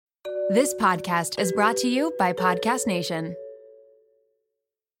This podcast is brought to you by Podcast Nation.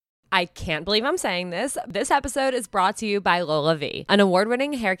 I can't believe I'm saying this. This episode is brought to you by LolaVie, an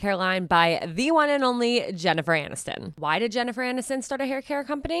award-winning hair care line by the one and only Jennifer Aniston. Why did Jennifer Aniston start a hair care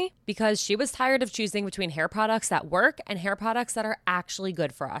company? Because she was tired of choosing between hair products that work and hair products that are actually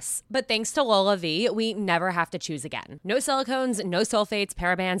good for us. But thanks to LolaVie, we never have to choose again. No silicones, no sulfates,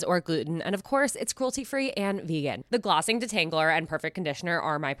 parabens, or gluten, and of course, it's cruelty-free and vegan. The Glossing Detangler and Perfect Conditioner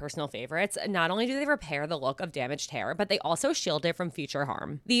are my personal favorites. Not only do they repair the look of damaged hair, but they also shield it from future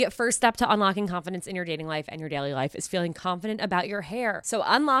harm. The first step to unlocking confidence in your dating life and your daily life is feeling confident about your hair. So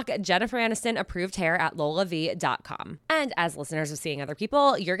unlock Jennifer Aniston approved hair at LolaVie.com. And as listeners of Seeing Other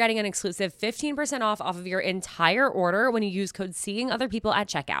People, you're getting an exclusive 15% off of your entire order when you use code Seeing Other People at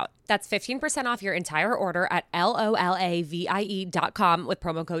checkout. That's 15% off your entire order at LOLAVIE.com with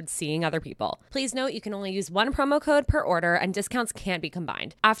promo code Seeing Other People. Please note you can only use one promo code per order and discounts can't be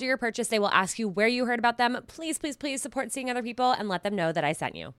combined. After your purchase, they will ask you where you heard about them. Please, please, please support Seeing Other People and let them know that I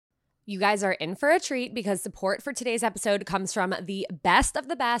sent you. You guys are in for a treat because support for today's episode comes from the best of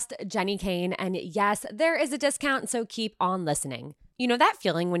the best, Jenni Kayne. And yes, there is a discount, so keep on listening. You know that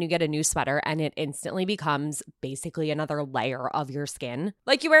feeling when you get a new sweater and it instantly becomes basically another layer of your skin?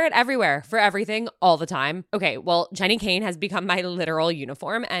 Like you wear it everywhere, for everything, all the time. Okay, well, Jenni Kayne has become my literal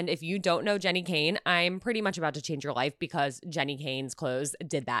uniform. And if you don't know Jenni Kayne, I'm pretty much about to change your life because Jenni Kayne's clothes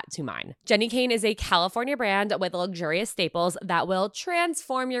did that to mine. Jenni Kayne is a California brand with luxurious staples that will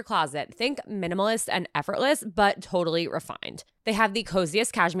transform your closet. Think minimalist and effortless, but totally refined. They have the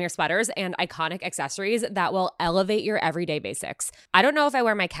coziest cashmere sweaters and iconic accessories that will elevate your everyday basics. I don't know if I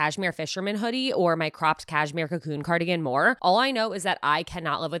wear my cashmere fisherman hoodie or my cropped cashmere cocoon cardigan more. All I know is that I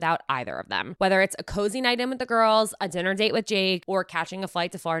cannot live without either of them. Whether it's a cozy night in with the girls, a dinner date with Jake, or catching a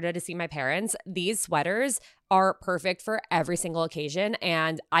flight to Florida to see my parents, these sweaters are perfect for every single occasion,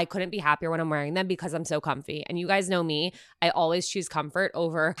 and I couldn't be happier when I'm wearing them because I'm so comfy. And you guys know me, I always choose comfort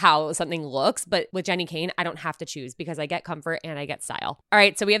over how something looks, but with Jenni Kayne, I don't have to choose because I get comfort and I get style. All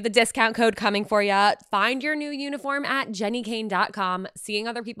right, so we have the discount code coming for you. Find your new uniform at JenniKayne.com. Seeing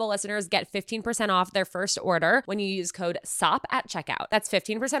Other People listeners get 15% off their first order when you use code SOP at checkout. That's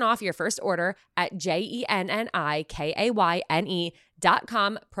 15% off your first order at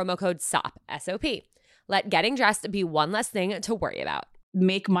JenniKayne.com, promo code SOP, S-O-P. Let getting dressed be one less thing to worry about.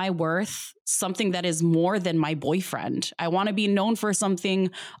 Make my worth something that is more than my boyfriend. I want to be known for something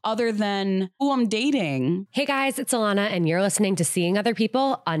other than who I'm dating. Hey guys, it's Alana, and you're listening to Seeing Other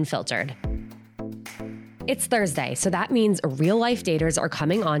People Unfiltered. It's Thursday, so that means real-life daters are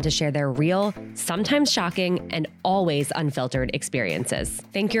coming on to share their real, sometimes shocking, and always unfiltered experiences.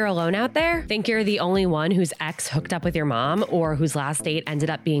 Think you're alone out there? Think you're the only one whose ex hooked up with your mom or whose last date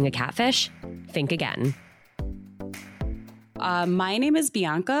ended up being a catfish? Think again. My name is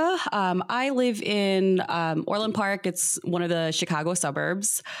Bianca. I live in Orland Park. It's one of the Chicago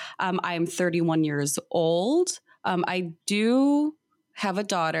suburbs. I'm 31 years old. I do have a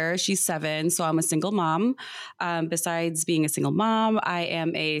daughter. She's 7, so I'm a single mom. Besides being a single mom, I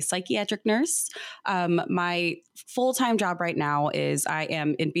am a psychiatric nurse. My full-time job right now is I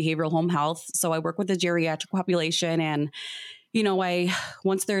am in behavioral home health. So I work with the geriatric population, and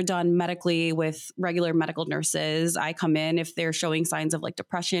once they're done medically with regular medical nurses, I come in if they're showing signs of like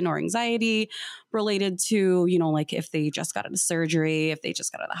depression or anxiety related to, like if they just got out of surgery, if they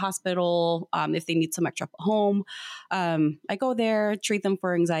just got out of the hospital, if they need some extra at home. I go there, treat them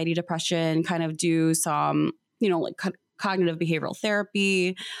for anxiety, depression, kind of do some, cognitive behavioral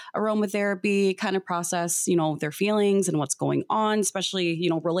therapy, aromatherapy, kind of process, their feelings and what's going on, especially,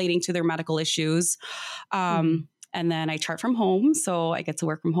 relating to their medical issues. And then I chart from home, so I get to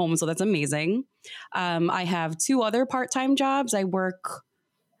work from home. So that's amazing. I have 2 other part-time jobs. I work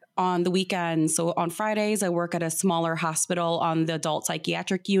on the weekends. So on Fridays, I work at a smaller hospital on the adult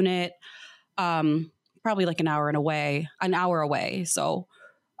psychiatric unit, probably like an hour away. So,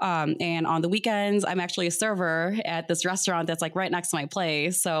 and on the weekends, I'm actually a server at this restaurant that's like right next to my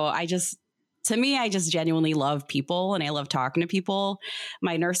place. So I just genuinely love people and I love talking to people.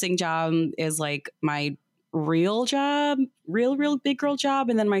 My nursing job is like my real job, real big girl job.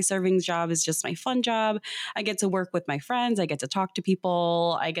 And then my serving job is just my fun job. I get to work with my friends. I get to talk to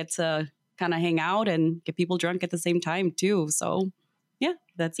people. I get to kind of hang out and get people drunk at the same time too. So yeah,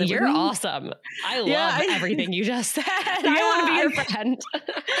 that's it. You're awesome. I love everything you just said. I want to be your friend.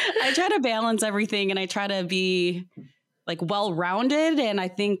 I try to balance everything and I try to be like well-rounded. And I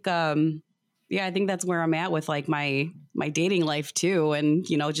think, I think that's where I'm at with like my dating life too. And,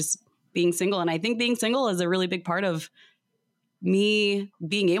 just being single. And I think being single is a really big part of me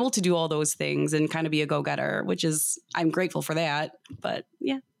being able to do all those things and kind of be a go-getter, which is, I'm grateful for that. But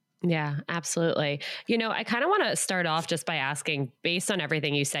yeah. Yeah, absolutely. I kind of want to start off just by asking, based on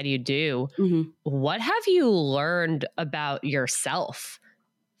everything you said you do, what have you learned about yourself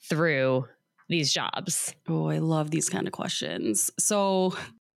through these jobs? Oh, I love these kind of questions. So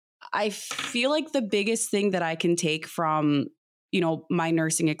I feel like the biggest thing that I can take from, my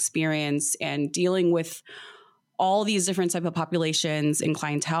nursing experience and dealing with all these different type of populations and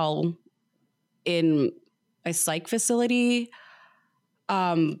clientele in a psych facility,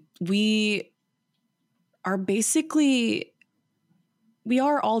 we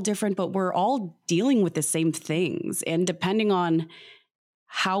are all different, but we're all dealing with the same things. And depending on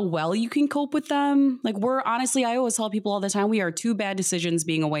how well you can cope with them, like I always tell people all the time, we are 2 bad decisions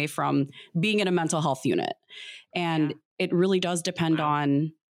being away from being in a mental health unit. And it really does depend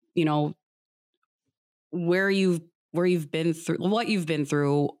on, where you've been through, what you've been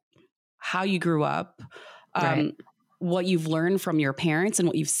through, how you grew up, what you've learned from your parents and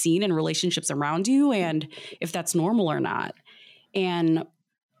what you've seen in relationships around you, and if that's normal or not. And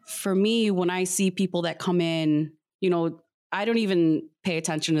for me, when I see people that come in, I don't even pay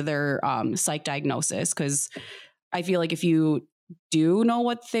attention to their psych diagnosis, because I feel like if you do know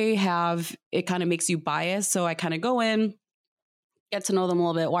what they have, it kind of makes you biased. So I kind of go in, get to know them a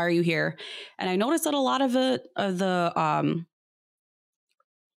little bit. Why are you here? And I noticed that a lot of the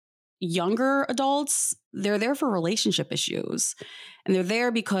younger adults, they're there for relationship issues, and they're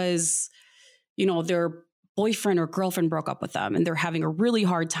there because, their boyfriend or girlfriend broke up with them and they're having a really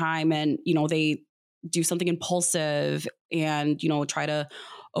hard time, and, they do something impulsive and, try to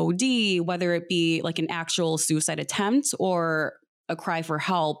OD, whether it be like an actual suicide attempt or a cry for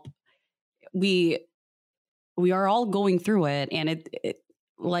help. We are all going through it. And it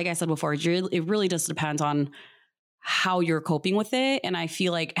like I said before, it really just depends on how you're coping with it. And I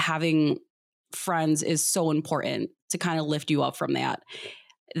feel like having friends is so important to kind of lift you up from that.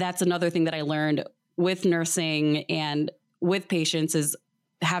 That's another thing that I learned with nursing and with patients, is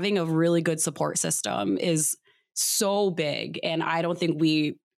having a really good support system is so big. And I don't think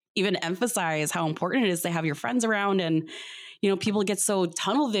we even emphasize how important it is to have your friends around. And, people get so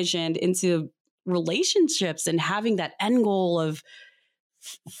tunnel visioned into relationships and having that end goal of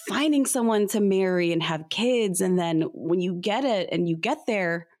finding someone to marry and have kids. And then when you get it and you get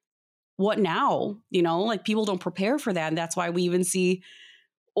there, what now? Like people don't prepare for that. And that's why we even see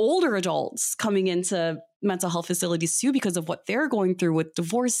older adults coming into mental health facilities too, because of what they're going through with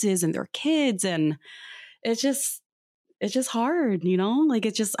divorces and their kids. And it's just hard, like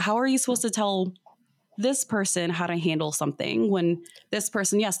it's just, how are you supposed to tell this person how to handle something when this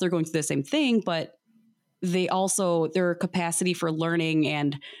person, yes, they're going through the same thing, but they also, their capacity for learning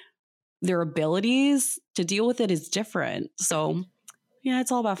and their abilities to deal with it is different. So yeah,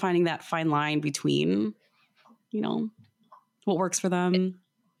 it's all about finding that fine line between, what works for them.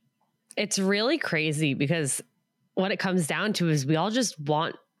 It's really crazy, because what it comes down to is we all just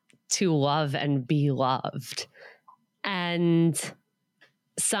want to love and be loved. And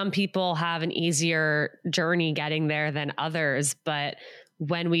some people have an easier journey getting there than others. But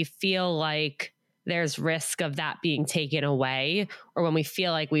when we feel like there's risk of that being taken away, or when we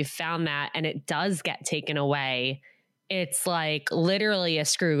feel like we've found that and it does get taken away, it's like literally a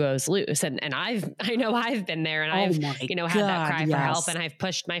screw goes loose. And I know I've been there, and I've, had that cry for help, and I've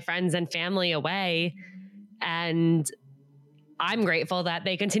pushed my friends and family away. And I'm grateful that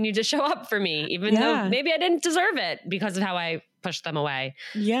they continue to show up for me, even though maybe I didn't deserve it because of how I pushed them away.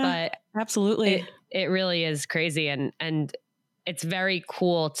 Yeah, but absolutely. It really is crazy. And it's very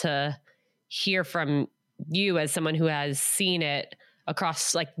cool to hear from you as someone who has seen it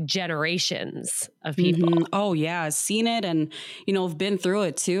across like generations of people. Mm-hmm. Oh yeah. Seen it. And, I've been through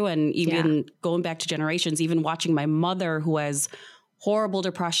it too. And even going back to generations, even watching my mother, who has horrible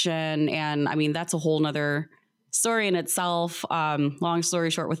depression. And I mean, that's a whole nother story in itself. Long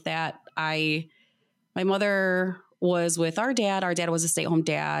story short with that, my mother was with our dad. Our dad was a stay-at-home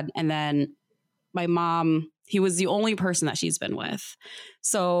dad. And then my mom, he was the only person that she's been with.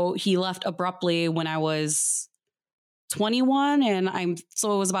 So he left abruptly when I was 21, and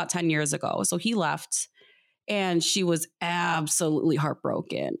so it was about 10 years ago. So he left, and she was absolutely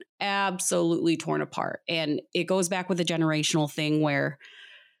heartbroken, absolutely torn apart. And it goes back with a generational thing where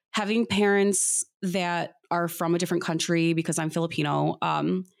having parents that are from a different country, because I'm Filipino,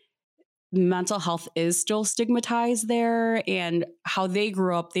 mental health is still stigmatized there, and how they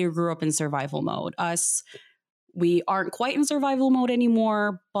grew up in survival mode. Us, we aren't quite in survival mode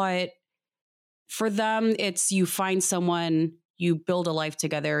anymore, but for them, it's you find someone, you build a life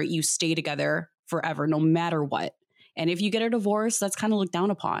together, you stay together forever, no matter what. And if you get a divorce, that's kind of looked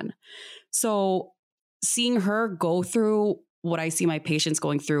down upon. So seeing her go through what I see my patients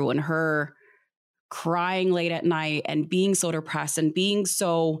going through and her crying late at night and being so depressed and being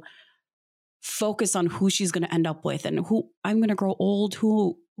so focused on who she's going to end up with and who I'm going to grow old,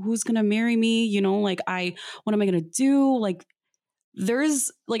 who's going to marry me, you know, like what am I going to do? Like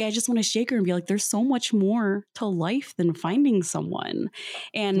there's like, I just want to shake her and be like, there's so much more to life than finding someone.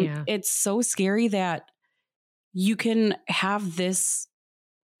 And it's so scary that you can have this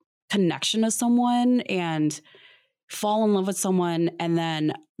connection to someone and fall in love with someone and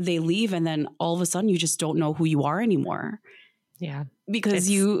then they leave and then all of a sudden you just don't know who you are anymore. Yeah. Because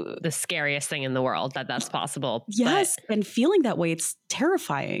it's the scariest thing in the world that's possible. Yes. And feeling that way, it's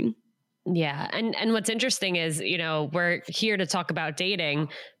terrifying. Yeah. And what's interesting is, you know, we're here to talk about dating,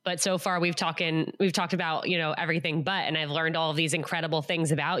 but so far we've talked about, you know, everything but, and I've learned all of these incredible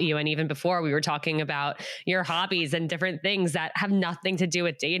things about you. And even before we were talking about your hobbies and different things that have nothing to do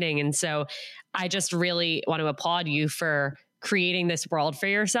with dating. And so I just really want to applaud you for creating this world for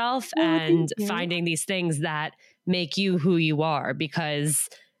yourself and finding these things that make you who you are, because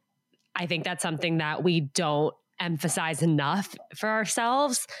I think that's something that we don't emphasize enough for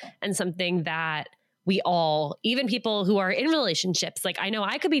ourselves, and something that we all, even people who are in relationships, like I know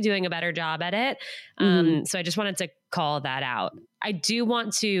I could be doing a better job at it. So I just wanted to call that out. I do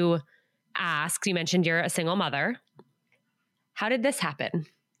want to ask, you mentioned you're a single mother. How did this happen?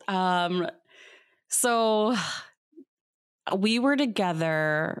 So we were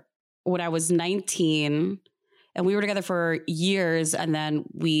together when I was 19 and we were together for years and then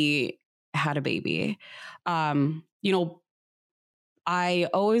we had a baby. You know, I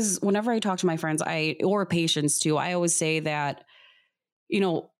always, whenever I talk to my friends, or patients too, I always say that, you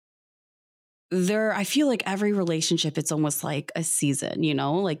know, I feel like every relationship, it's almost like a season, you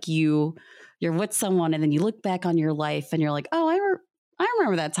know, like you're with someone and then you look back on your life and you're like, oh, I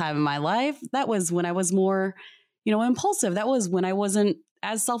remember that time in my life. That was when I was more, you know, impulsive. That was when I wasn't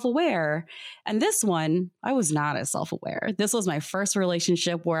as self-aware. And this one, I was not as self-aware. This was my first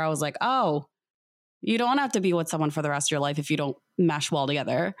relationship where I was like, oh, you don't have to be with someone for the rest of your life if you don't mesh well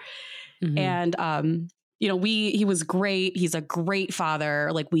together. And, you know, he was great. He's a great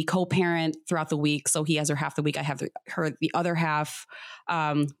father. Like we co-parent throughout the week. So he has her half the week. I have her the other half.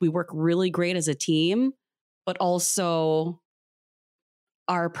 We work really great as a team, but also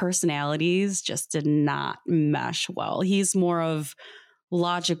our personalities just did not mesh well. He's more of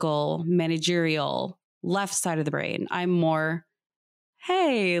logical, managerial, left side of the brain. I'm more,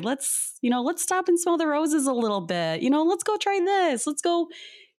 hey, let's stop and smell the roses a little bit. You know, let's go try this. Let's go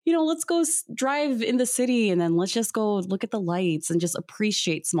drive in the city and then let's just go look at the lights and just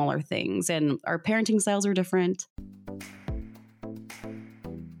appreciate smaller things. And our parenting styles are different.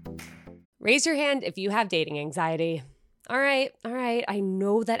 Raise your hand if you have dating anxiety. All right. I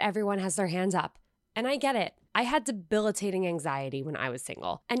know that everyone has their hands up, and I get it. I had debilitating anxiety when I was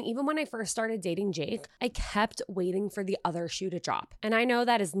single. And even when I first started dating Jake, I kept waiting for the other shoe to drop. And I know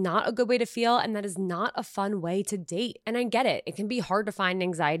that is not a good way to feel, and that is not a fun way to date. And I get it. It can be hard to find an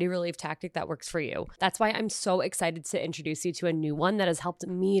anxiety relief tactic that works for you. That's why I'm so excited to introduce you to a new one that has helped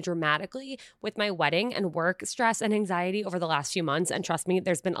me dramatically with my wedding and work stress and anxiety over the last few months. And trust me,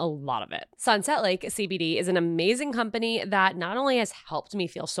 there's been a lot of it. Sunset Lake CBD is an amazing company that not only has helped me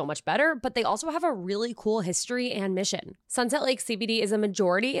feel so much better, but they also have a really cool history and mission. Sunset Lake CBD is a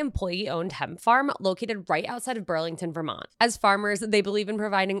majority employee-owned hemp farm located right outside of Burlington, Vermont. As farmers, they believe in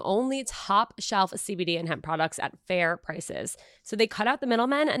providing only top-shelf CBD and hemp products at fair prices. So they cut out the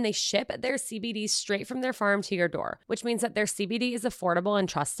middlemen and they ship their CBD straight from their farm to your door, which means that their CBD is affordable and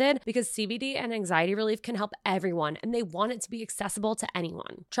trusted because CBD and anxiety relief can help everyone, and they want it to be accessible to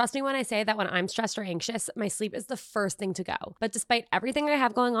anyone. Trust me when I say that when I'm stressed or anxious, my sleep is the first thing to go. But despite everything I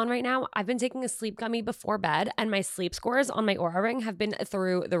have going on right now, I've been taking a sleep gummy before bed, and my sleep scores on my Oura Ring have been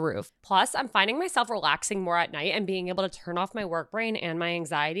through the roof. Plus, I'm finding myself relaxing more at night and being able to turn off my work brain and my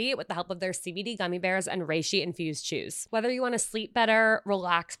anxiety with the help of their CBD gummy bears and reishi infused chews. Whether you want to sleep better,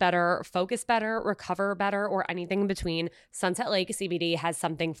 relax better, focus better, recover better, or anything in between, Sunset Lake CBD has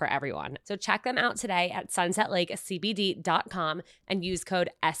something for everyone. So check them out today at sunsetlakecbd.com and use code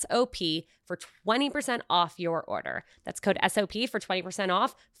SOP for 20% off your order. That's code SOP for 20%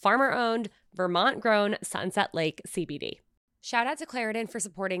 off. Farmer-owned, Vermont-grown Sunset Lake CBD. Shout out to Claritin for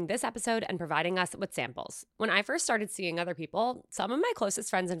supporting this episode and providing us with samples. When I first started seeing other people, some of my closest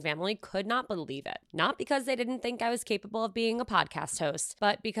friends and family could not believe it. Not because they didn't think I was capable of being a podcast host,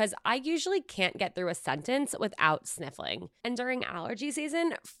 but because I usually can't get through a sentence without sniffling. And during allergy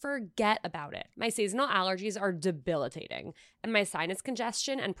season, forget about it. My seasonal allergies are debilitating, and my sinus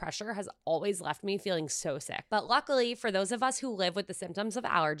congestion and pressure has always left me feeling so sick. But luckily, for those of us who live with the symptoms of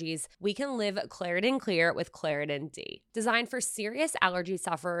allergies, we can live Claritin Clear with Claritin D. Designed for serious allergy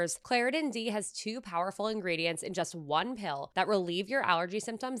sufferers, Claritin D has 2 powerful ingredients in just one pill that relieve your allergy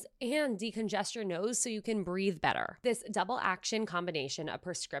symptoms and decongest your nose so you can breathe better. This double action combination of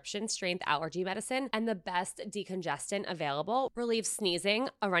prescription strength allergy medicine and the best decongestant available relieves sneezing,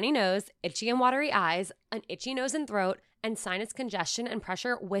 a runny nose, itchy and watery eyes, an itchy nose and throat, and sinus congestion and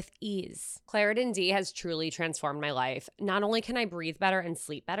pressure with ease. Claritin D has truly transformed my life. Not only can I breathe better and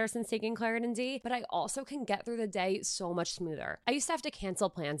sleep better since taking Claritin D, but I also can get through the day so much smoother. I used to have to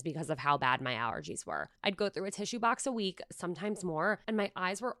cancel plans because of how bad my allergies were. I'd go through a tissue box a week, sometimes more, and my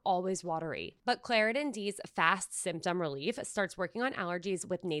eyes were always watery. But Claritin D's fast symptom relief starts working on allergies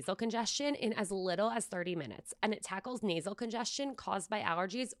with nasal congestion in as little as 30 minutes, and it tackles nasal congestion caused by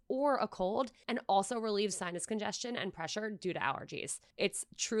allergies or a cold, and also relieves sinus congestion and pressure due to allergies. It's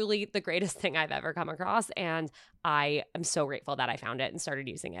truly the greatest thing I've ever come across, and I am so grateful that I found it and started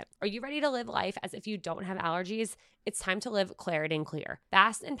using it. Are you ready to live life as if you don't have allergies? It's time to live Claritin Clear.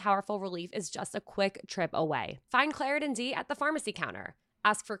 Fast and powerful relief is just a quick trip away. Find Claritin D at the pharmacy counter.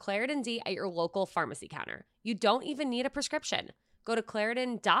 Ask for Claritin D at your local pharmacy counter. You don't even need a prescription. Go to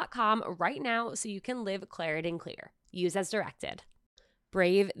Claritin.com right now so you can live Claritin Clear. Use as directed.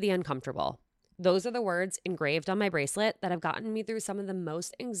 Brave the uncomfortable. Those are the words engraved on my bracelet that have gotten me through some of the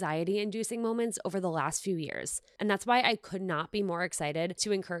most anxiety-inducing moments over the last few years. And that's why I could not be more excited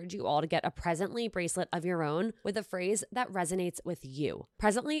to encourage you all to get a Presently bracelet of your own with a phrase that resonates with you.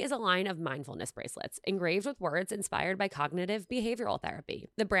 Presently is a line of mindfulness bracelets engraved with words inspired by cognitive behavioral therapy.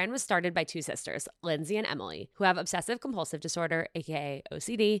 The brand was started by 2 sisters, Lindsay and Emily, who have obsessive-compulsive disorder, aka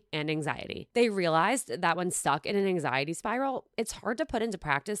OCD, and anxiety. They realized that when stuck in an anxiety spiral, it's hard to put into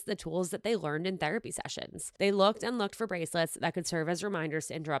practice the tools that they learned in therapy sessions. They looked and looked for bracelets that could serve as reminders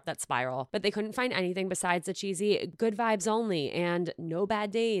to interrupt that spiral, but they couldn't find anything besides the cheesy good vibes only and no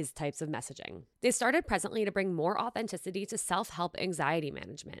bad days types of messaging. They started Presently to bring more authenticity to self-help anxiety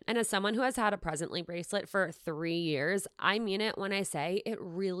management. And as someone who has had a Presently bracelet for 3 years, I mean it when I say it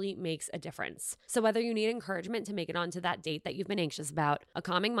really makes a difference. So whether you need encouragement to make it onto that date that you've been anxious about, a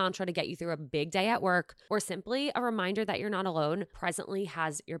calming mantra to get you through a big day at work, or simply a reminder that you're not alone, Presently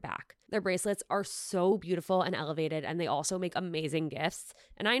has your back. Their bracelets are so beautiful and elevated, and they also make amazing gifts.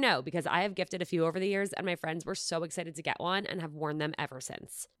 And I know because I have gifted a few over the years, and my friends were so excited to get one and have worn them ever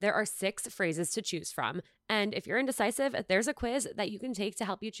since. There are 6 phrases to choose from, and if you're indecisive, there's a quiz that you can take to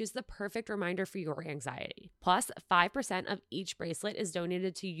help you choose the perfect reminder for your anxiety. Plus, 5% of each bracelet is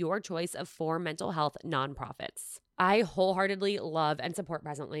donated to your choice of 4 mental health nonprofits. I wholeheartedly love and support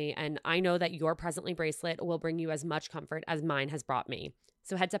Presently, and I know that your Presently bracelet will bring you as much comfort as mine has brought me.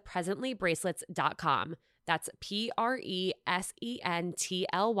 So head to presentlybracelets.com. That's PRESENTLY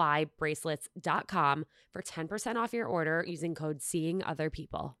bracelets.com for 10% off your order using code Seeing Other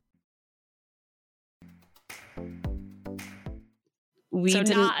People.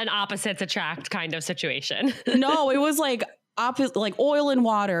 Not an opposites attract kind of situation. No, it was like opposite, like oil and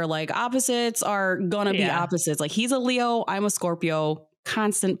water. Like opposites are gonna be opposites. Like he's a Leo, I'm a Scorpio.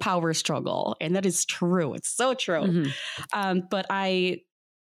 Constant power struggle, and that is true. It's so true. Mm-hmm. But I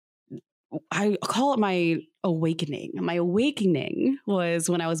call it my awakening. My awakening was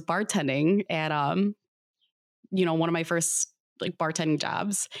when I was bartending at one of my first like bartending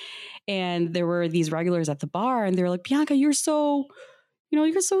jobs, and there were these regulars at the bar, and they were like, Bianca, you're so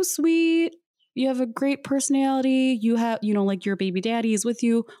sweet. You have a great personality. You have, like your baby daddy is with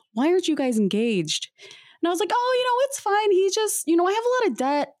you. Why aren't you guys engaged? And I was like, oh, it's fine. He just, I have a lot of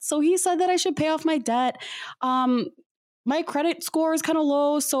debt. So he said that I should pay off my debt. My credit score is kind of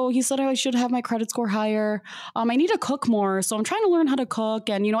low. So he said I should have my credit score higher. I need to cook more. So I'm trying to learn how to cook.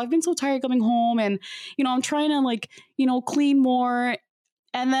 And, I've been so tired coming home and, I'm trying to clean more.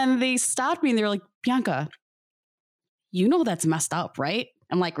 And then they stopped me and they were like, Bianca, that's messed up, right?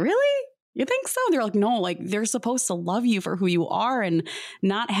 I'm like, really? You think so? They're like, no, like they're supposed to love you for who you are and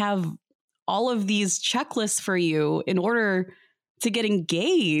not have all of these checklists for you in order to get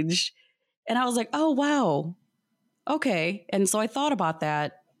engaged. And I was like, oh, wow. Okay. And so I thought about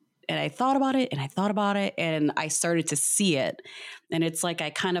that, and I thought about it, and I thought about it, and I started to see it. And it's like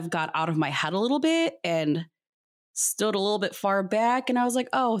I kind of got out of my head a little bit and stood a little bit far back. And I was like,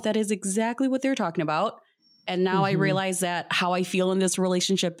 oh, that is exactly what they're talking about. And now I realize that how I feel in this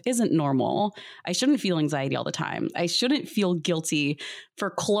relationship isn't normal. I shouldn't feel anxiety all the time. I shouldn't feel guilty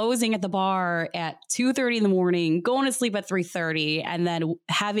for closing at the bar at 2:30 in the morning, going to sleep at 3:30, and then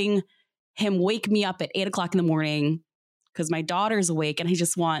having him wake me up at 8 o'clock in the morning because my daughter's awake and I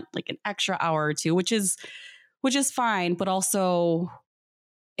just want like an extra hour or two, which is fine. But also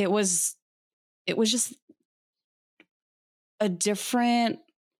it was just a different,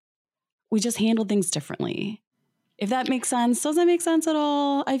 we just handled things differently. If that makes sense. Does that make sense at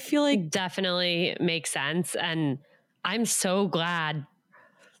all? I feel like definitely makes sense. And I'm so glad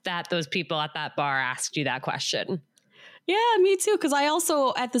that those people at that bar asked you that question. Yeah, me too. Because I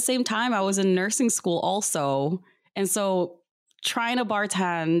also, at the same time, I was in nursing school also. And so trying to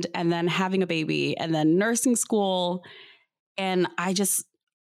bartend and then having a baby and then nursing school. And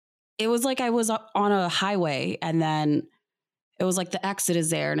it was like I was on a highway and then it was like the exit is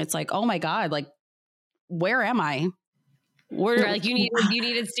there. And it's like, oh my God, like, where am I? Like you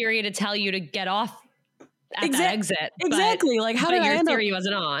needed Siri to tell you to get off at that exit. Exactly. Like how did I end Siri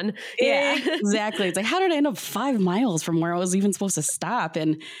wasn't on. Yeah, exactly. It's like, how did I end up 5 miles from where I was even supposed to stop?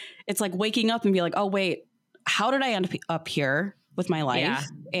 And it's like waking up and be like, oh wait, how did I end up here with my life? Yeah.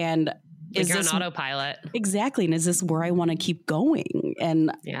 And like you're on autopilot. Exactly. And is this where I want to keep going?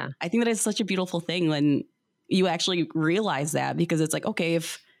 And yeah, I think that is such a beautiful thing when you actually realize that, because it's like, okay,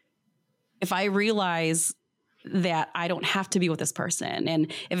 if I realize that I don't have to be with this person,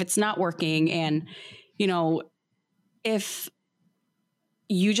 and if it's not working, and, you know, if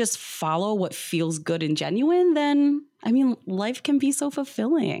you just follow what feels good and genuine, then, I mean, life can be so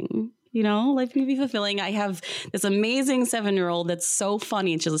fulfilling. You know, life can be fulfilling. I have this amazing 7-year-old that's so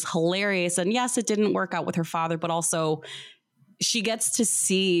funny and she's just hilarious. And yes, it didn't work out with her father, but also she gets to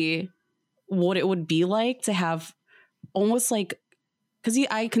see what it would be like to have almost like, because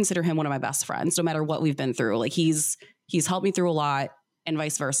I consider him one of my best friends, no matter what we've been through. Like he's helped me through a lot and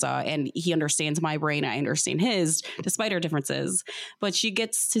vice versa. And he understands my brain. I understand his, despite our differences. But she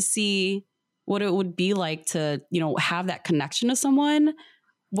gets to see what it would be like to, you know, have that connection to someone,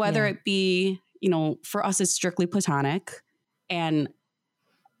 whether it be, you know, for us, it's strictly platonic. And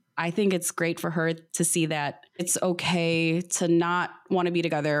I think it's great for her to see that it's okay to not want to be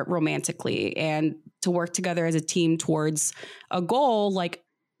together romantically and to work together as a team towards a goal like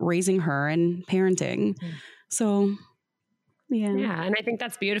raising her and parenting. So, yeah. Yeah. And I think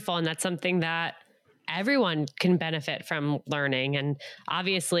that's beautiful. And that's something that everyone can benefit from learning. And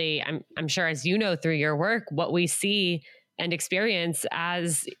obviously, I'm sure, as you know, through your work, what we see and experience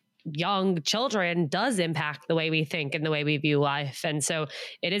as young children does impact the way we think and the way we view life. And so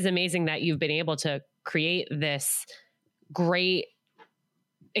it is amazing that you've been able to create this great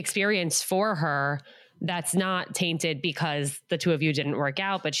experience for her that's not tainted because the two of you didn't work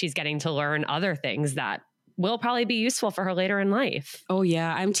out, but she's getting to learn other things that will probably be useful for her later in life. Oh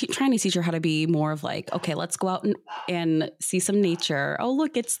yeah. I'm trying to teach her how to be more of like, okay, let's go out and see some nature. Oh,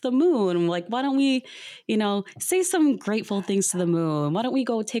 look, it's the moon. Like, why don't we, you know, say some grateful things to the moon? Why don't we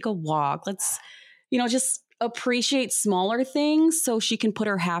go take a walk? Let's, you know, just appreciate smaller things so she can put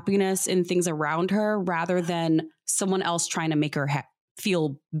her happiness in things around her rather than someone else trying to make her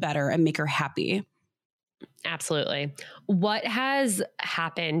feel better and make her happy. Absolutely. What has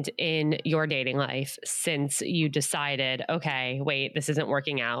happened in your dating life since you decided, okay, wait, this isn't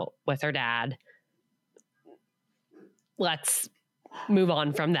working out with her dad? Let's move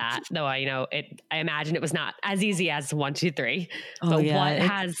on from that. Though I imagine it was not as easy as 1, 2, 3. But what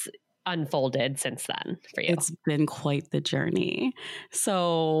has unfolded since then for you? It's been quite the journey.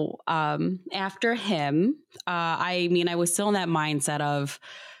 So after him, I was still in that mindset of,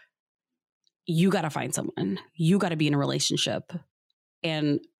 you got to find someone. You got to be in a relationship.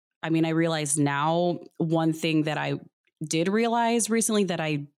 And I realized now, one thing that I did realize recently, that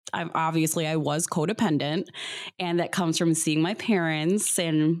I was codependent, and that comes from seeing my parents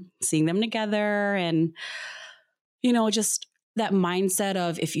and seeing them together. And, you know, just that mindset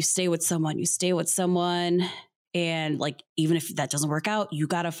of, if you stay with someone, you stay with someone. And like, even if that doesn't work out, you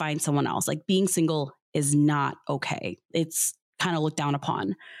got to find someone else. Like, being single is not okay. It's kind of looked down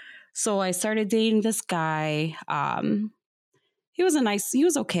upon. So I started dating this guy. He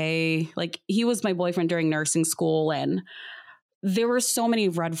was okay. Like, he was my boyfriend during nursing school. And there were so many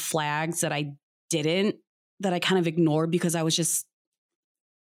red flags that I kind of ignored because I was just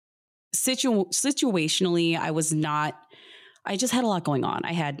situationally, I just had a lot going on.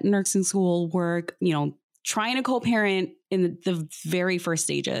 I had nursing school, work, you know, trying to co-parent in the very first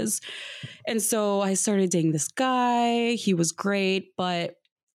stages. And so I started dating this guy. He was great, but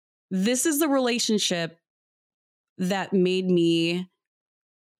this is the relationship that made me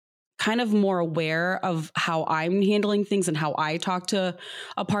kind of more aware of how I'm handling things and how I talk to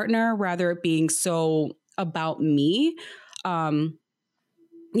a partner, rather it being so about me. You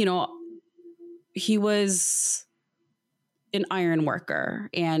know, he was an iron worker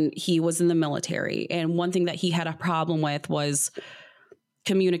and he was in the military. And one thing that he had a problem with was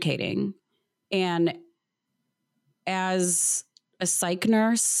communicating. And as a psych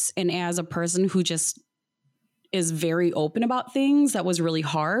nurse and as a person who just is very open about things, that was really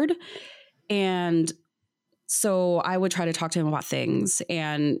hard. And So I would try to talk to him about things,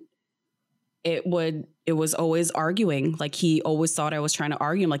 and it was always arguing. Like, he always thought I was trying to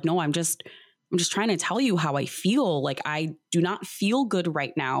argue. I'm like, no, I'm just trying to tell you how I feel. Like, I do not feel good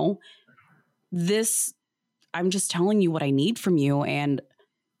right now. I'm just telling you what I need from you. And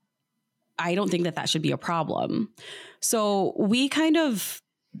I don't think that should be a problem. So we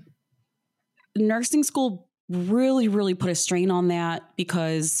nursing school really, really put a strain on that,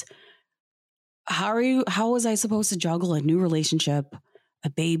 because how was I supposed to juggle a new relationship, a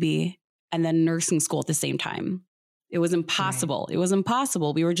baby, and then nursing school at the same time? It was impossible. Right. It was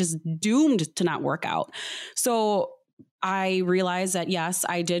impossible. We were just doomed to not work out. So I realized that, yes,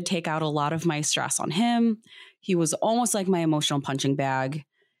 I did take out a lot of my stress on him. He was almost like my emotional punching bag,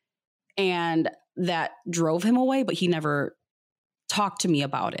 and that drove him away, but he never talked to me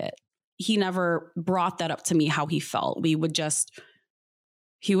about it. He never brought that up to me, how he felt. He would just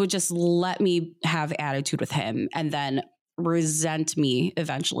let me have attitude with him, and then resent me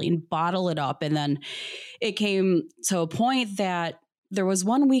eventually and bottle it up. And then it came to a point that there was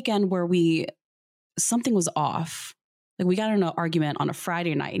one weekend where something was off. Like, we got in an argument on a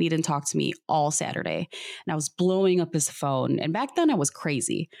Friday night, and he didn't talk to me all Saturday, and I was blowing up his phone. And back then I was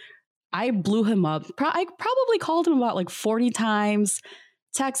crazy. I blew him up. I probably called him about like 40 times,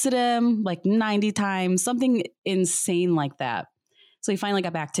 texted him like 90 times, something insane like that. So he finally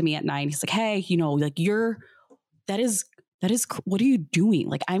got back to me at 9. He's like, hey, like, that is, what are you doing?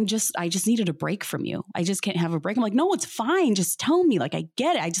 Like, I just needed a break from you. I just can't have a break. I'm like, no, it's fine. Just tell me. Like, I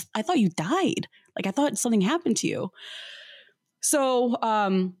get it. I thought you died. Like, I thought something happened to you. So,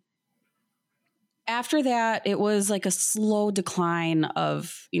 after that, it was like a slow decline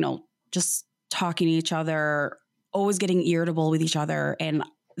of, just talking to each other, always getting irritable with each other. And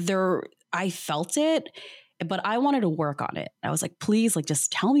I felt it, but I wanted to work on it. I was like, please, like,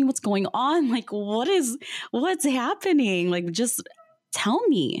 just tell me what's going on. Like, what's happening? Like, just tell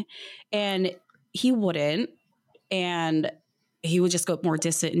me. And he wouldn't. And he would just go more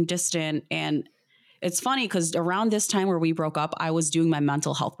distant. And it's funny because around this time where we broke up, I was doing my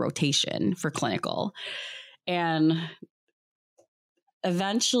mental health rotation for clinical. And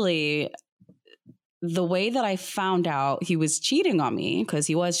eventually, the way that I found out he was cheating on me, because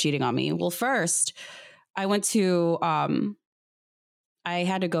he was cheating on me. Well, first, I went to, I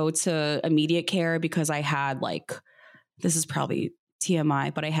had to go to immediate care because I had, like, this is probably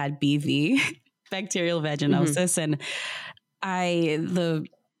TMI, but I had BV, bacterial vaginosis. Mm-hmm. And the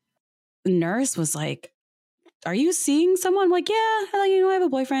nurse was like, are you seeing someone? I'm like, yeah, I have a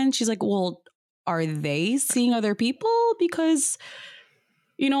boyfriend. She's like, well, are they seeing other people? Because,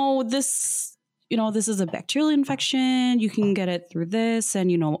 this is a bacterial infection. You can get it through this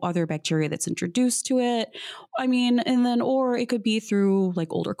and, other bacteria that's introduced to it. I mean, and then, or it could be through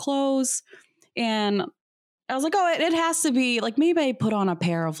like older clothes. And I was like, oh, it has to be like, maybe I put on a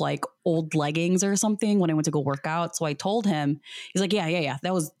pair of like old leggings or something when I went to go work out. So I told him, he's like, yeah.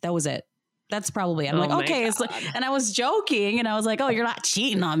 That was it. That's probably it. I'm like, okay. And I was joking and I was like, oh, you're not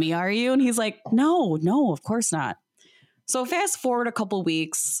cheating on me, are you? And he's like, no, of course not. So fast forward a couple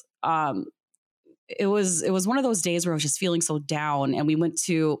weeks, it was one of those days where I was just feeling so down.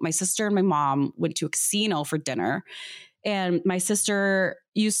 And my sister and my mom went to a casino for dinner. And my sister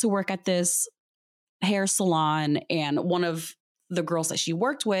used to work at this hair salon. And one of the girls that she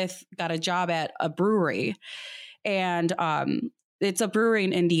worked with got a job at a brewery. And it's a brewery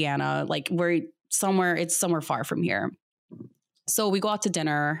in Indiana, like it's somewhere far from here. So we go out to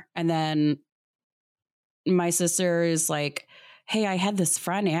dinner, and then my sister is like, hey, I had this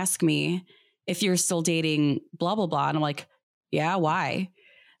friend ask me if you're still dating blah, blah, blah. And I'm like, yeah, why?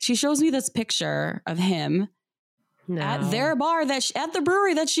 She shows me this picture of him at their bar at the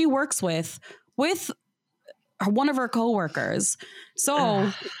brewery that she works with one of her coworkers.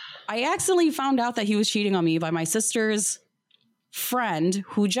 So I accidentally found out that he was cheating on me by my sister's friend,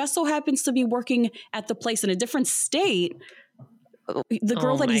 who just so happens to be working at the place in a different state. The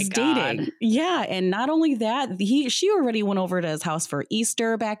girl that he's dating. Yeah. And not only that, she already went over to his house for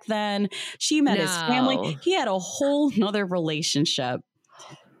Easter back then. She met his family. He had a whole nother relationship.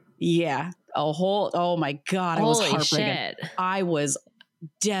 Yeah. Oh my God. I was heartbroken. Shit. I was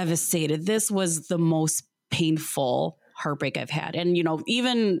devastated. This was the most painful heartbreak I've had. And,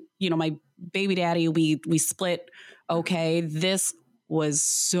 even, my baby daddy, we split. Okay. This was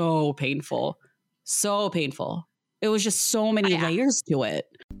so painful. So painful. It was just so many layers to it.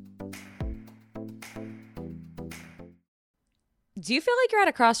 Do you feel like you're at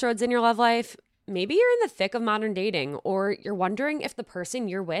a crossroads in your love life? Maybe you're in the thick of modern dating, or you're wondering if the person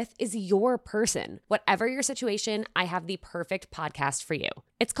you're with is your person. Whatever your situation, I have the perfect podcast for you.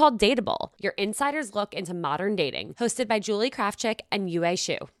 It's called Dateable, your insider's look into modern dating, hosted by Julie Krafchick and Yue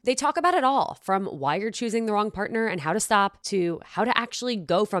Xu. They talk about it all, from why you're choosing the wrong partner and how to stop, to how to actually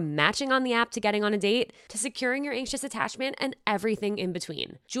go from matching on the app to getting on a date, to securing your anxious attachment and everything in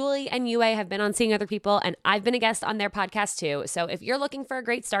between. Julie and Yue have been on Seeing Other People, and I've been a guest on their podcast too. So if you're looking for a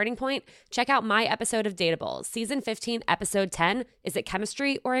great starting point, check out my episode of Dateable, season 15, episode 10. Is it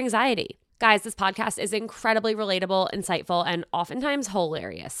chemistry or anxiety? Guys, this podcast is incredibly relatable, insightful, and oftentimes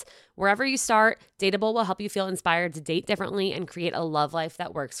hilarious. Wherever you start, Dateable will help you feel inspired to date differently and create a love life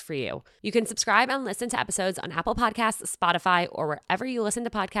that works for you. You can subscribe and listen to episodes on Apple Podcasts, Spotify, or wherever you listen to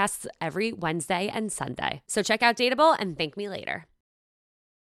podcasts every Wednesday and Sunday. So check out Dateable and thank me later.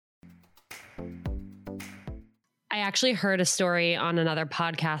 I actually heard a story on another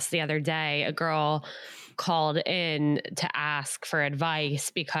podcast the other day. A girl called in to ask for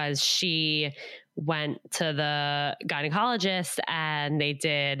advice because she went to the gynecologist and they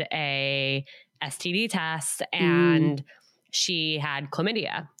did a STD test and she had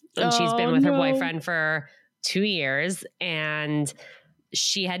chlamydia. And she's been with her boyfriend for 2 years and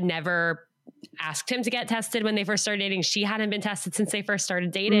she had never asked him to get tested when they first started dating. She hadn't been tested since they first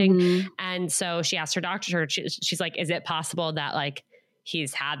started dating. And so she asked her doctor, she's like, is it possible that like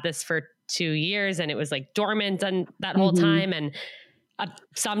he's had this for 2 years and it was like dormant and that whole time? And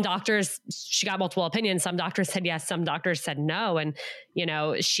some doctors, she got multiple opinions. Some doctors said yes, some doctors said no. And, you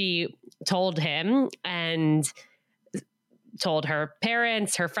know, she told him and told her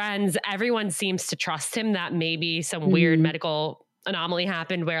parents, her friends, everyone seems to trust him that maybe some weird medical anomaly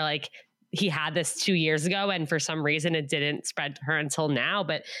happened where like he had this 2 years ago and for some reason it didn't spread to her until now.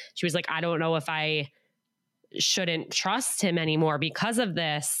 But she was like, I don't know if I shouldn't trust him anymore because of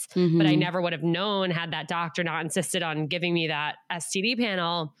this, but I never would have known had that doctor not insisted on giving me that STD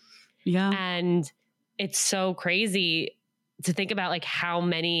panel. Yeah. And it's so crazy to think about like how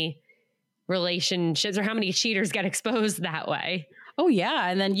many relationships or how many cheaters get exposed that way. Oh yeah.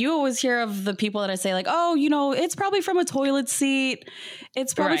 And then you always hear of the people that I say like, oh, you know, it's probably from a toilet seat.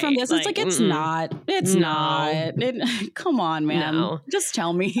 It's probably from this. It's like, it's not. It's not. Come on, man. No. Just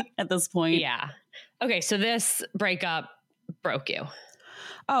tell me at this point. Yeah. Okay, so this breakup broke you.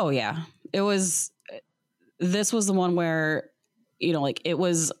 Oh, yeah. This was the one where, you know, like it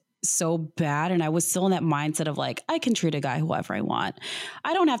was so bad. And I was still in that mindset of like, I can treat a guy however I want.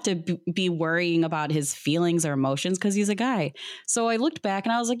 I don't have to be worrying about his feelings or emotions because he's a guy. So I looked back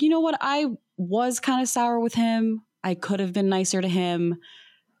and I was like, you know what? I was kind of sour with him. I could have been nicer to him.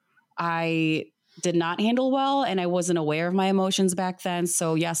 I did not handle well and I wasn't aware of my emotions back then.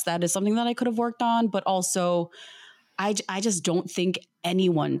 So yes, that is something that I could have worked on, but also I just don't think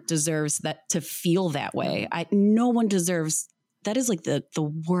anyone deserves that to feel that way. No one deserves. That is like the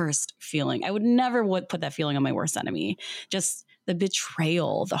worst feeling. I would never put that feeling on my worst enemy. Just the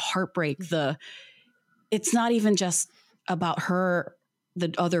betrayal, the heartbreak, it's not even just about her,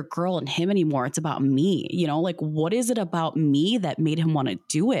 the other girl and him anymore. It's about me, you know, like what is it about me that made him want to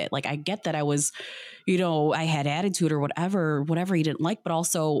do it? Like, I get that I was, you know, I had attitude or whatever he didn't like, but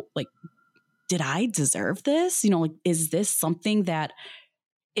also like, did I deserve this? You know, like, is this something that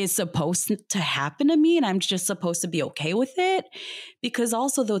is supposed to happen to me and I'm just supposed to be okay with it? Because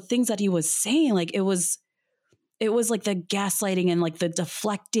also the things that he was saying, like it was like the gaslighting and like the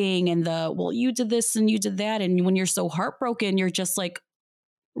deflecting and well, you did this and you did that. And when you're so heartbroken, you're just like,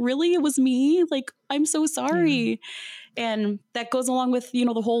 really? It was me? Like, I'm so sorry. Yeah. And that goes along with, you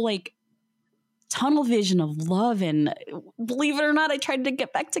know, the whole like tunnel vision of love. And believe it or not, I tried to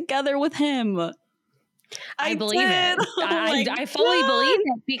get back together with him. I believe it. I fully believe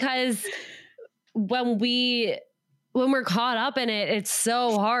it because when we're caught up in it, it's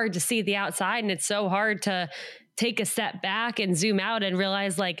so hard to see the outside and it's so hard to take a step back and zoom out and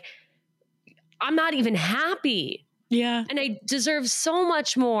realize like, I'm not even happy. Yeah. And I deserve so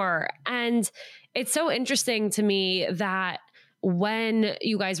much more. And it's so interesting to me that when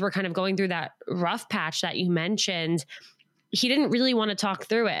you guys were kind of going through that rough patch that you mentioned, he didn't really want to talk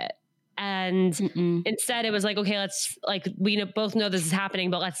through it. And instead it was like, okay, let's like, we both know this is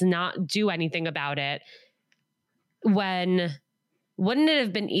happening, but let's not do anything about it. Wouldn't it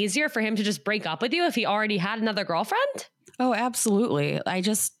have been easier for him to just break up with you if he already had another girlfriend? Oh, absolutely. I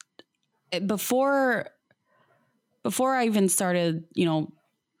just, before I even started, you know,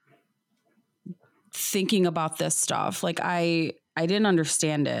 thinking about this stuff, like I didn't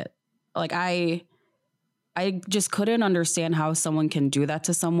understand it. Like I just couldn't understand how someone can do that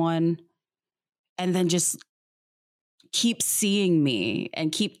to someone and then just keep seeing me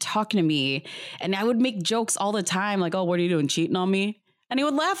and keep talking to me. And I would make jokes all the time, like, oh, what are you doing, cheating on me? And he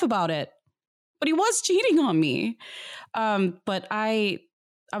would laugh about it. But he was cheating on me. But I'm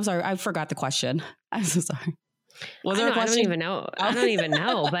sorry, I forgot the question. I'm so sorry. Was there a question? I don't even know. I don't even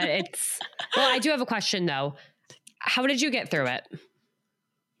know, but well, I do have a question though. How did you get through it?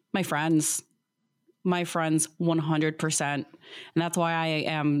 My friends 100%. And that's why I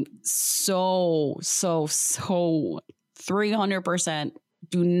am so 300%.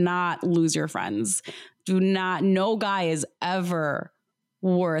 Do not lose your friends. No guy is ever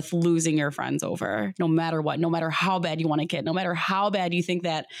worth losing your friends over, no matter what, no matter how bad you want to get, no matter how bad you think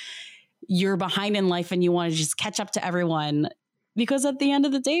that you're behind in life and you want to just catch up to everyone. Because at the end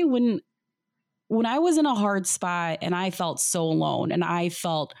of the day, when I was in a hard spot and I felt so alone and I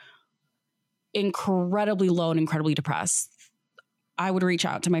felt incredibly low and incredibly depressed, I would reach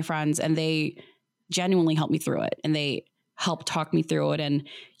out to my friends and they genuinely helped me through it and they helped talk me through it. And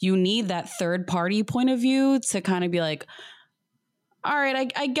you need that third party point of view to kind of be like, all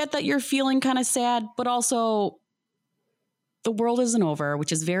right, I get that you're feeling kind of sad, but also the world isn't over,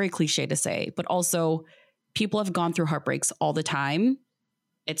 which is very cliche to say, but also people have gone through heartbreaks all the time.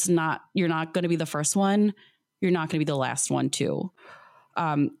 You're not going to be the first one. You're not going to be the last one too.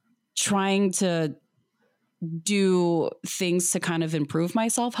 Trying to do things to kind of improve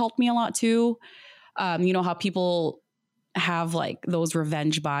myself helped me a lot too. You know how people have like those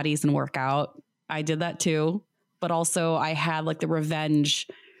revenge bodies and work out? I did that too. But also I had like the revenge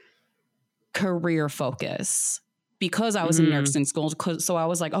career focus because I was in nursing school. So I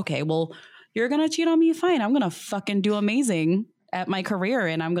was like, okay, well, you're going to cheat on me? Fine. I'm going to fucking do amazing at my career.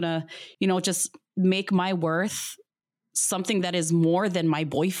 And I'm going to, just make my worth something that is more than my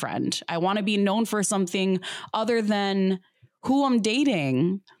boyfriend. I want to be known for something other than who I'm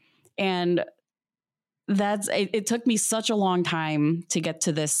dating. And it took me such a long time to get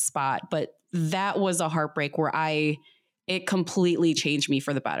to this spot, but that was a heartbreak where it completely changed me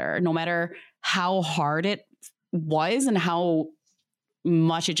for the better. No matter how hard it was and how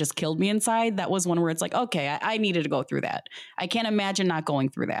much it just killed me inside, that was one where it's like, okay, I needed to go through that. I can't imagine not going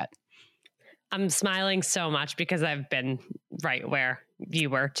through that. I'm smiling so much because I've been right where you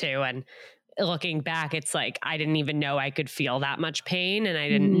were too. And looking back, it's like, I didn't even know I could feel that much pain. And I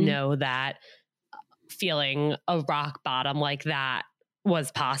didn't know that feeling a rock bottom like that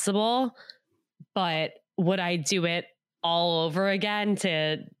was possible. But would I do it all over again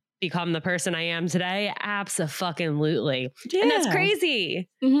to become the person I am today? Abso-fucking-lutely. Yeah. And that's crazy.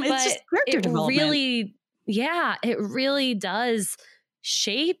 Mm-hmm. It's just character development. It really does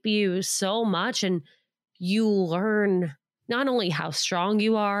shape you so much. And you learn not only how strong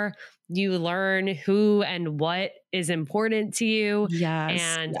you are, you learn who and what is important to you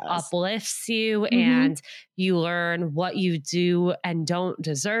and uplifts you. And you learn what you do and don't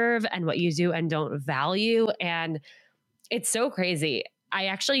deserve and what you do and don't value. And it's so crazy. I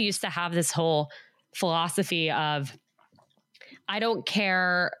actually used to have this whole philosophy of, I don't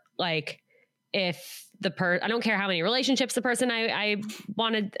care if I don't care how many relationships the person I'm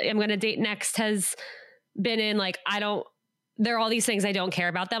going to date next has been in. There are all these things I don't care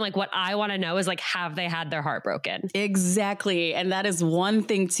about them. Like, what I want to know is have they had their heart broken? Exactly. And that is one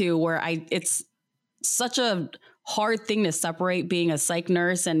thing too, where it's such a hard thing to separate being a psych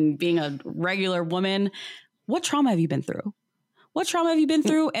nurse and being a regular woman. What trauma have you been through? What trauma have you been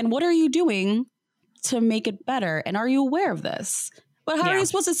through? And what are you doing to make it better? And are you aware of this? But how are you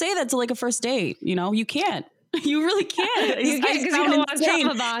supposed to say that to a first date? You can't. You really can't. You can't because you don't want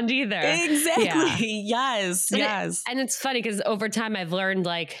trauma bond either. Exactly. Yeah. Yes. And it's funny because over time I've learned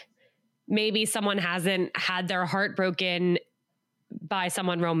maybe someone hasn't had their heart broken by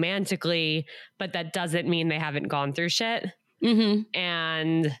someone romantically, but that doesn't mean they haven't gone through shit. Mm-hmm.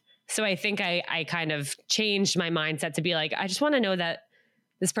 And so I think I kind of changed my mindset to be I just want to know that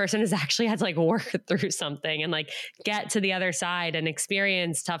this person has actually had to work through something and get to the other side and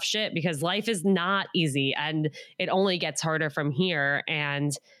experience tough shit, because life is not easy and it only gets harder from here.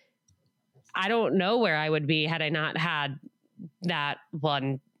 And I don't know where I would be had I not had that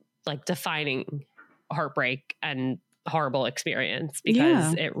one defining heartbreak and horrible experience,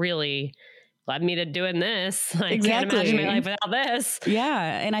 because it really led me to doing this. I can't imagine my life without this.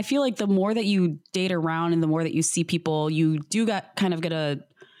 Yeah. And I feel the more that you date around and the more that you see people, you do get a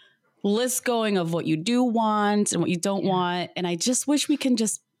list going of what you do want and what you don't want. And I just wish we can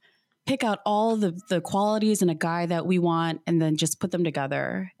just pick out all the qualities in a guy that we want and then just put them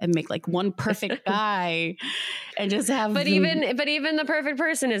together and make one perfect guy and just have even the perfect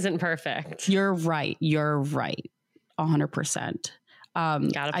person isn't perfect. You're right. 100%.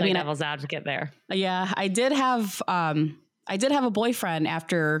 Gotta play devil's advocate there. Yeah, I did have a boyfriend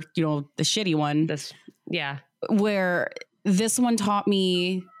after, the shitty one. Where this one taught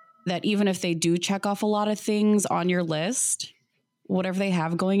me that even if they do check off a lot of things on your list, whatever they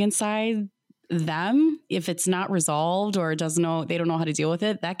have going inside them, if it's not resolved or they don't know how to deal with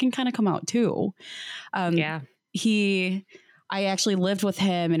it, that can kind of come out too. I actually lived with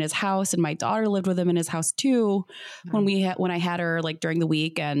him in his house, and my daughter lived with him in his house too. When I had her like during the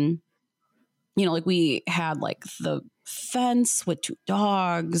week, and we had like the fence with 2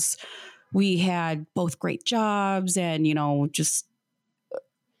 dogs. We had both great jobs, and just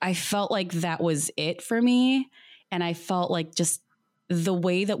I felt like that was it for me, and I felt like just the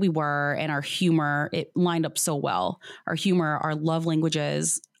way that we were and our humor, it lined up so well. Our humor, our love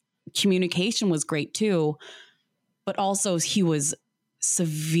languages, communication was great too. But also he was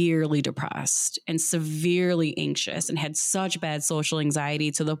severely depressed and severely anxious and had such bad social anxiety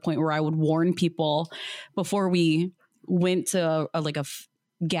to the point where I would warn people before we went to a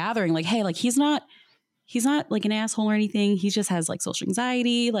gathering, like, hey, like he's not like an asshole or anything. He just has like social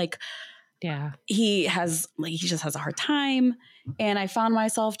anxiety. Like, he just has a hard time. And I found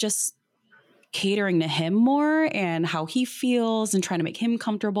myself just catering to him more and how he feels and trying to make him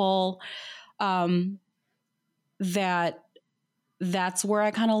comfortable. That's where I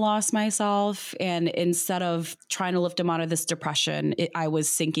kind of lost myself. And instead of trying to lift him out of this depression, I was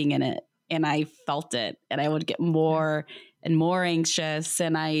sinking in it, and I felt it, and I would get more and more anxious.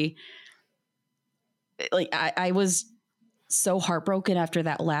 And I was so heartbroken after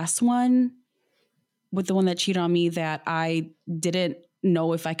that last one with the one that cheated on me that I didn't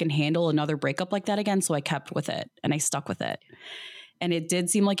know if I can handle another breakup like that again. So I kept with it and I stuck with it. And it did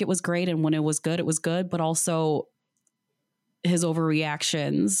seem like it was great. And when it was good, but also his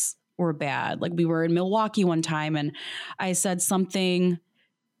overreactions were bad. Like we were in Milwaukee one time and I said something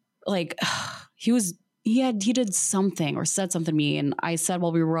like he did something or said something to me. And I said,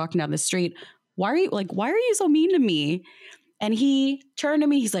 while we were walking down the street, why are you so mean to me? And he turned to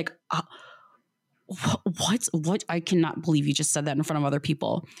me. He's like, what? I cannot believe you just said that in front of other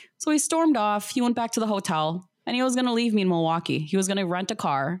people. So he stormed off. He went back to the hotel. And he was going to leave me in Milwaukee. He was going to rent a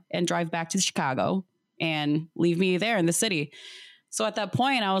car and drive back to Chicago and leave me there in the city. So at that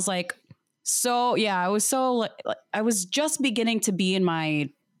point, I was like, I was just beginning to be in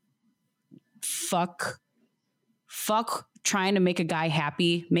my fuck trying to make a guy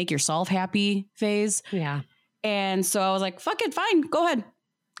happy, make yourself happy phase. Yeah. And so I was like, fuck it, fine. Go ahead.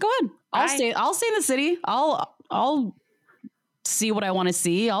 I'll stay in the city. I'll see what I want to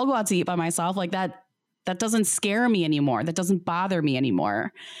see. I'll go out to eat by myself like that. That doesn't scare me anymore. That doesn't bother me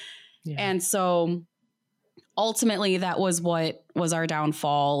anymore. Yeah. And so ultimately that was what was our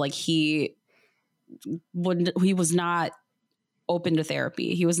downfall. Like he was not open to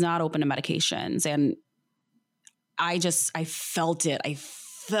therapy. He was not open to medications. And I felt it. I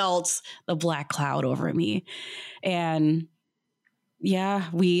felt the black cloud over me. And yeah,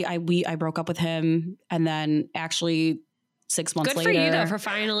 I broke up with him. And then actually 6 months later. Good for you though,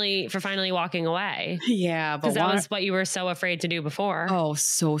 for finally walking away. Yeah. Because that was what you were so afraid to do before. Oh,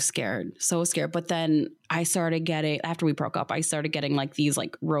 so scared. But then I started getting, after we broke up, I started getting like these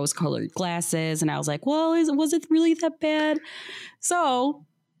like rose colored glasses. And I was like, well, was it really that bad? So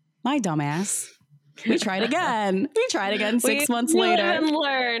my dumbass, we tried again. 6 months later.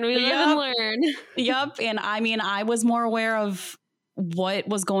 We live and learn. Yep. And I mean, I was more aware of what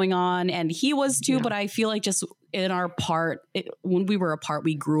was going on and he was too, but I feel like just in our when we were apart,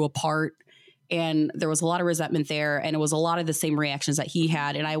 we grew apart and there was a lot of resentment there and it was a lot of the same reactions that he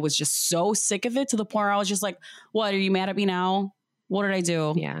had. And I was just so sick of it to the point where I was just like, what, are you mad at me now? What did I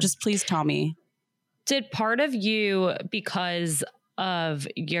do? Yeah. Just please tell me. Did part of you, because of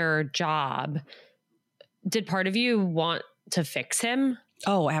your job, did part of you want to fix him?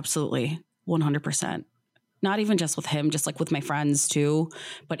 Oh, absolutely. 100%. Not even just with him, just like with my friends too.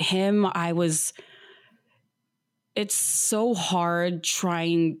 But him, it's so hard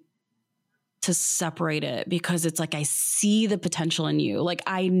trying to separate it because it's like, I see the potential in you. Like,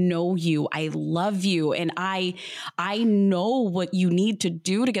 I know you, I love you. And I know what you need to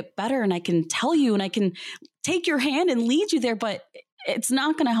do to get better. And I can tell you, and I can take your hand and lead you there, but it's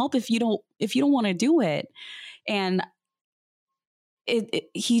not going to help if you don't want to do it. And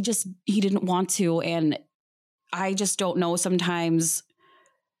he didn't want to. And I just don't know. Sometimes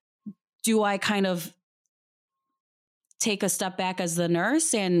do I kind of take a step back as the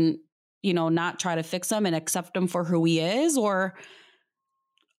nurse and, not try to fix him and accept him for who he is? Or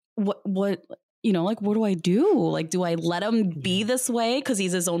what you know, like, what do I do? Like, do I let him be this way because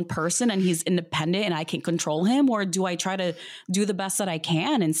he's his own person and he's independent and I can't control him? Or do I try to do the best that I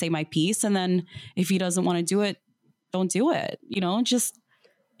can and say my piece? And then if he doesn't want to do it, don't do it. You know, just,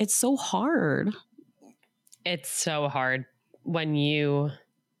 it's so hard. It's so hard when you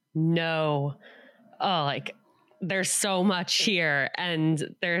know, oh, like, there's so much here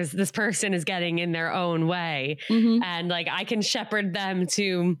and there's this person is getting in their own way. Mm-hmm. And like, I can shepherd them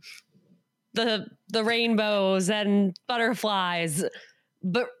to the rainbows and butterflies,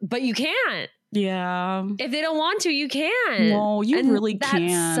 but you can't. Yeah. If they don't want to, you can't. No, you really can't.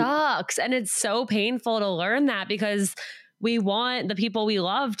 That sucks. And it's so painful to learn that because we want the people we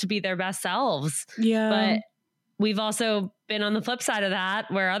love to be their best selves. Yeah. But we've also been on the flip side of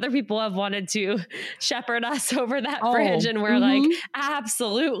that where other people have wanted to shepherd us over that bridge and we're like,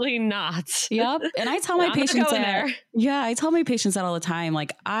 absolutely not. Yep. And I tell my patients that, I tell my patients that all the time.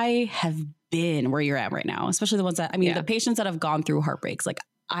 Like, I have been where you're at right now, especially the ones that, the patients that have gone through heartbreaks. Like,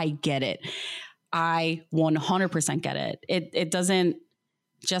 I get it. I 100% get it. It doesn't,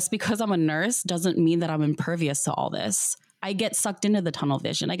 just because I'm a nurse doesn't mean that I'm impervious to all this. I get sucked into the tunnel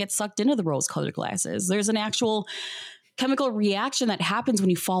vision. I get sucked into the rose-colored glasses. There's an actual chemical reaction that happens when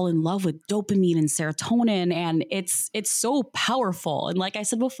you fall in love with dopamine and serotonin. And it's so powerful. And like I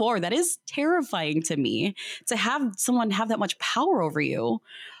said before, that is terrifying to me to have someone have that much power over you.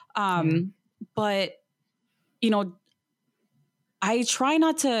 But, you know, I try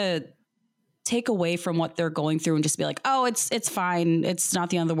not to take away from what they're going through and just be like, oh, it's fine. It's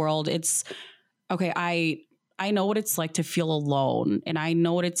not the end of the world. It's okay. I know what it's like to feel alone and I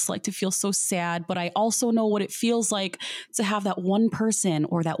know what it's like to feel so sad, but I also know what it feels like to have that one person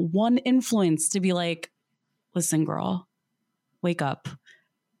or that one influence to be like, listen, girl, wake up.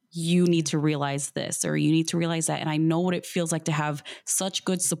 You need to realize this or you need to realize that. And I know what it feels like to have such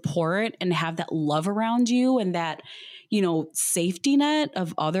good support and have that love around you and that, you know, safety net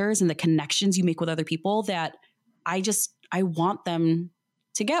of others and the connections you make with other people that I want them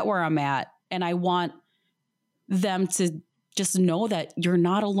to get where I'm at. And I want them to just know that you're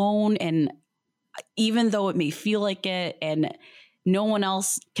not alone. And even though it may feel like it and no one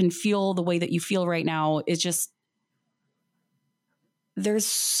else can feel the way that you feel right now, it's just, there's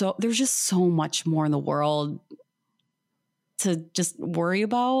just so much more in the world to just worry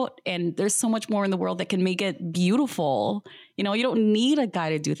about. And there's so much more in the world that can make it beautiful. You know, you don't need a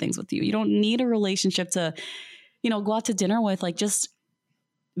guy to do things with you. You don't need a relationship to, you know, go out to dinner with. Like, just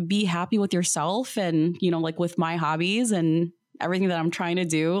be happy with yourself and, you know, like with my hobbies and everything that I'm trying to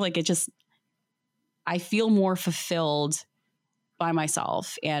do. Like, I feel more fulfilled by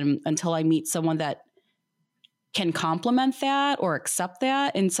myself. And until I meet someone that can complement that or accept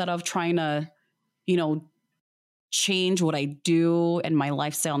that instead of trying to, you know, change what I do and my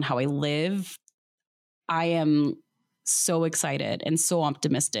lifestyle and how I live, I am so excited and so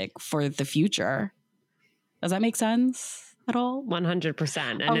optimistic for the future. Does that make sense at all?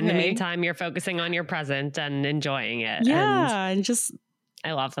 100%. And in the meantime, you're focusing on your present and enjoying it. Yeah. And just,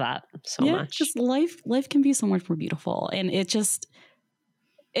 I love that so much. Just life can be so much more beautiful. And it just,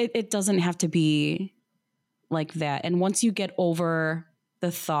 it doesn't have to be like that. And once you get over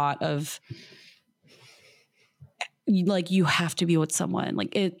the thought of like, you have to be with someone,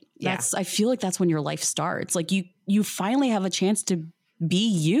 like I feel like that's when your life starts. Like you finally have a chance to be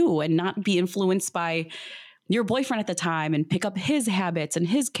you and not be influenced by your boyfriend at the time and pick up his habits and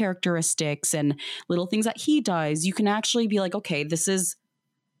his characteristics and little things that he does. You can actually be like, okay, this is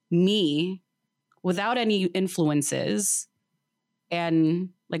me without any influences. And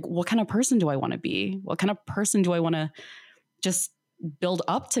like, what kind of person do I want to be? What kind of person do I want to just build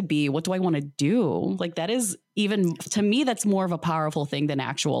up to be? What do I want to do? Like, that is, even to me, that's more of a powerful thing than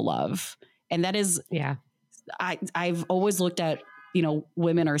actual love. And that is, I've always looked at, you know,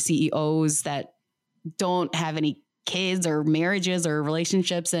 women or CEOs that don't have any kids or marriages or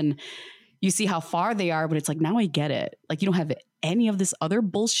relationships, and you see how far they are, but it's like, now I get it. Like, you don't have any of this other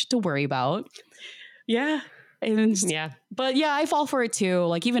bullshit to worry about. Yeah. And but yeah, I fall for it too.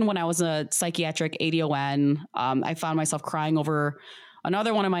 Like, even when I was a psychiatric ADON, I found myself crying over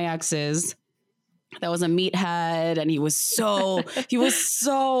another one of my exes that was a meathead. And he was so,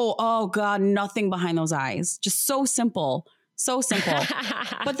 oh God, nothing behind those eyes. Just so simple.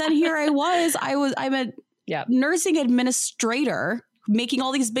 But then here I'm a nursing administrator making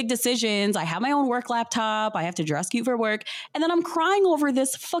all these big decisions. I have my own work laptop. I have to dress cute for work. And then I'm crying over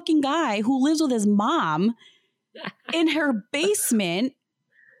this fucking guy who lives with his mom in her basement.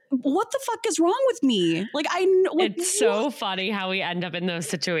 What the fuck is wrong with me? Like, it's so funny how we end up in those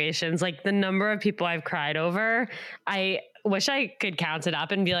situations. Like, the number of people I've cried over, I wish I could count it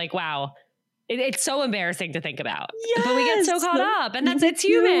up and be like, wow, It's so embarrassing to think about. Yes. But we get so caught up, and it's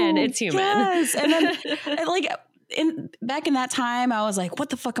human. It's human. Yes. And then like back in that time, I was like, what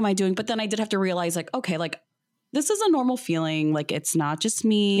the fuck am I doing? But then I did have to realize like, okay, like this is a normal feeling. Like it's not just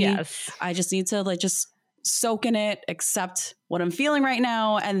me. Yes. I just need to like just soak in it, accept what I'm feeling right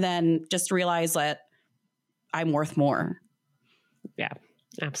now, and then just realize that I'm worth more. Yeah,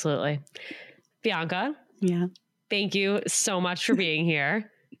 absolutely. Bianca. Yeah. Thank you so much for being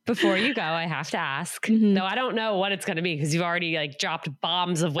here. Before you go, I have to ask, though I don't know what it's going to be because you've already like dropped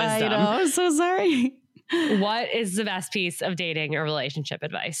bombs of wisdom. I know. I'm so sorry. What is the best piece of dating or relationship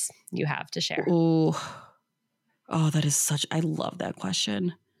advice you have to share? Ooh. Oh, that is I love that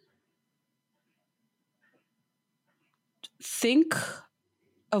question. Think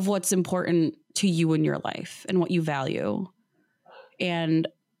of what's important to you in your life and what you value. And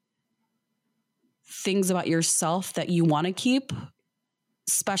things about yourself that you want to keep,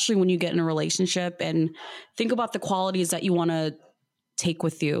 especially when you get in a relationship, and think about the qualities that you want to take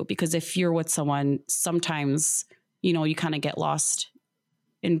with you. Because if you're with someone, sometimes, you know, you kind of get lost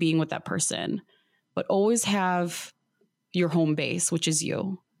in being with that person, but always have your home base, which is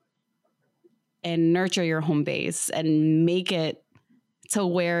you, and nurture your home base and make it to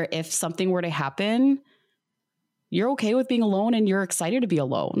where if something were to happen, you're okay with being alone and you're excited to be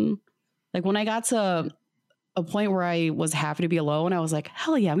alone. Like when I got to a point where I was happy to be alone, I was like,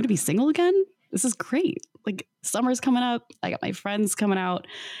 hell yeah, I'm going to be single again. This is great. Like summer's coming up. I got my friends coming out,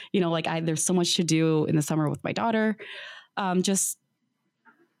 you know, like there's so much to do in the summer with my daughter. Just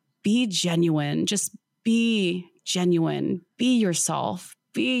be genuine. Just be genuine. Be yourself.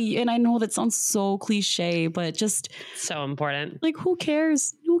 And I know that sounds so cliche, but just so important. Like, who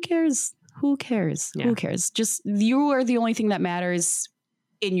cares? Who cares? Who cares? Yeah. Who cares? Just you are the only thing that matters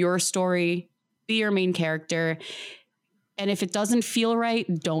in your story. Be your main character. And if it doesn't feel right,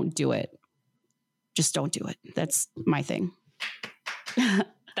 don't do it. Just don't do it. That's my thing.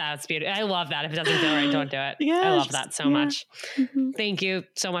 That's beautiful. I love that. If it doesn't feel right, don't do it. Yeah, I love that so much. Mm-hmm. Thank you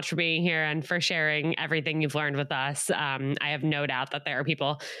so much for being here and for sharing everything you've learned with us. I have no doubt that there are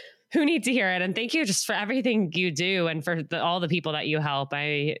people who need to hear it. And thank you just for everything you do and for all the people that you help.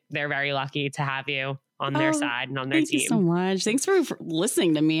 They're very lucky to have you on their side and on their team. Thank you so much. Thanks for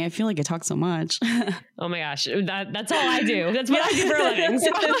listening to me. I feel like I talk so much. Oh my gosh. That's all I do. That's what I do for a living.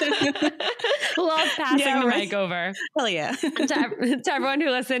 So love passing the mic over. Hell yeah. to everyone who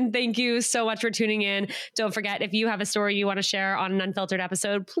listened, thank you so much for tuning in. Don't forget, if you have a story you want to share on an unfiltered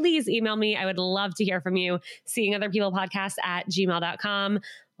episode, please email me. I would love to hear from you. seeingotherpeoplepodcast@gmail.com.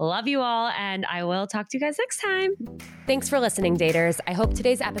 Love you all, and I will talk to you guys next time. Thanks for listening, daters. I hope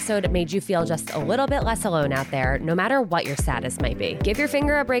today's episode made you feel just a little bit less alone out there, no matter what your status might be. Give your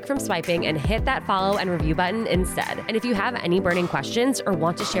finger a break from swiping and hit that follow and review button instead. And if you have any burning questions or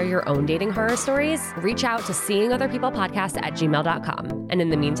want to share your own dating horror stories, reach out to seeingotherpeoplepodcast@gmail.com. And in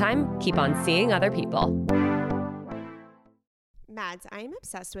the meantime, keep on seeing other people. Mads, I am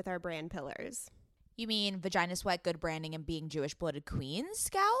obsessed with our brand pillars. You mean Vagina Sweat, good branding, and being Jewish-blooded queens,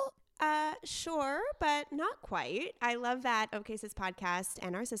 Scout? Sure, but not quite. I love that OK Sis podcast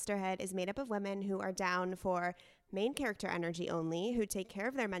and our sisterhood is made up of women who are down for main character energy only, who take care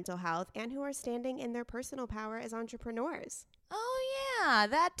of their mental health, and who are standing in their personal power as entrepreneurs. Oh, yeah,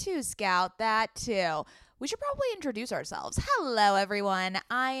 that too, Scout, that too. We should probably introduce ourselves. Hello, everyone.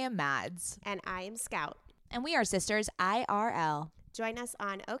 I am Mads. And I am Scout. And we are sisters IRL. Join us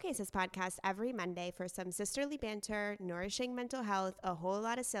on OK Sis podcast every Monday for some sisterly banter, nourishing mental health, a whole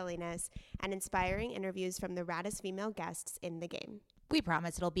lot of silliness, and inspiring interviews from the raddest female guests in the game. We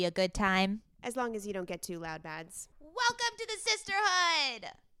promise it'll be a good time. As long as you don't get too loud, Mads. Welcome to the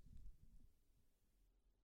sisterhood!